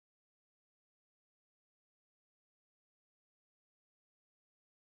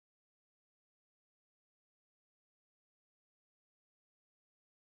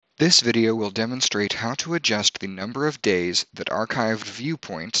This video will demonstrate how to adjust the number of days that archived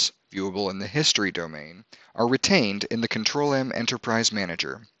viewpoints, viewable in the History domain, are retained in the Control-M Enterprise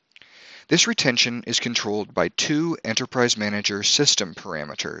Manager. This retention is controlled by two Enterprise Manager system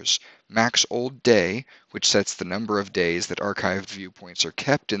parameters, max old day, which sets the number of days that archived viewpoints are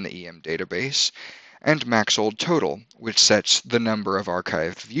kept in the EM database, and max old total, which sets the number of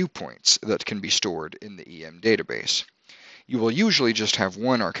archived viewpoints that can be stored in the EM database. You will usually just have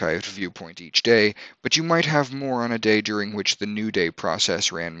one archived viewpoint each day, but you might have more on a day during which the new day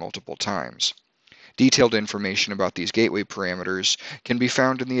process ran multiple times. Detailed information about these gateway parameters can be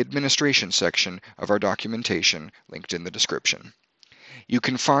found in the administration section of our documentation linked in the description. You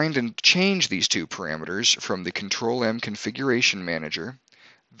can find and change these two parameters from the Control-M Configuration Manager,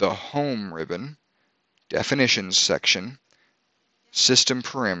 the Home ribbon, Definitions section, System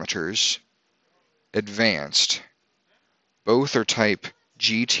Parameters, Advanced. Both are type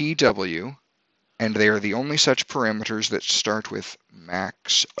GTW, and they are the only such parameters that start with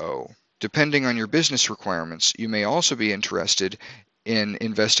max O. Depending on your business requirements, you may also be interested in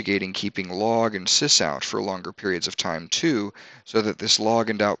investigating keeping log and sysout for longer periods of time too, so that this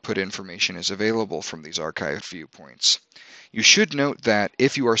log and output information is available from these archived viewpoints. You should note that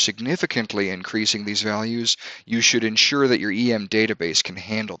if you are significantly increasing these values, you should ensure that your EM database can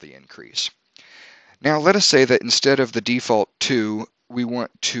handle the increase. Now let us say that instead of the default 2, we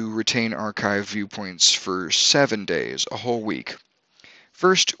want to retain archive viewpoints for 7 days, a whole week.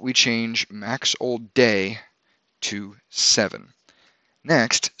 First, we change max old day to 7.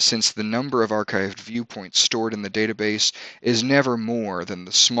 Next, since the number of archived viewpoints stored in the database is never more than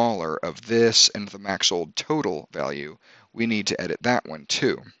the smaller of this and the max old total value, we need to edit that one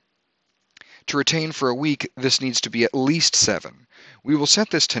too. To retain for a week, this needs to be at least 7. We will set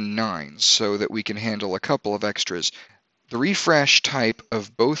this to 9 so that we can handle a couple of extras. The refresh type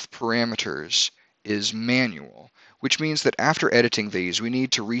of both parameters is manual, which means that after editing these, we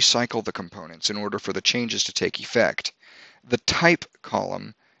need to recycle the components in order for the changes to take effect. The type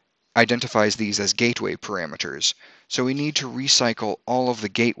column identifies these as gateway parameters, so we need to recycle all of the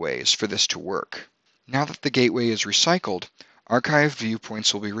gateways for this to work. Now that the gateway is recycled, archived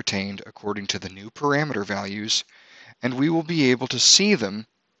viewpoints will be retained according to the new parameter values, and we will be able to see them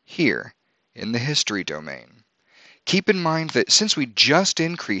here in the History domain. Keep in mind that since we just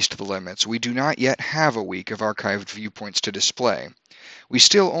increased the limits, we do not yet have a week of archived viewpoints to display. We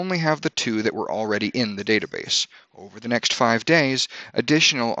still only have the 2 that were already in the database. Over the next 5 days,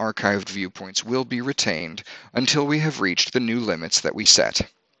 additional archived viewpoints will be retained until we have reached the new limits that we set.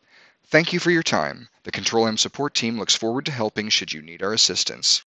 Thank you for your time. The Control-M support team looks forward to helping should you need our assistance.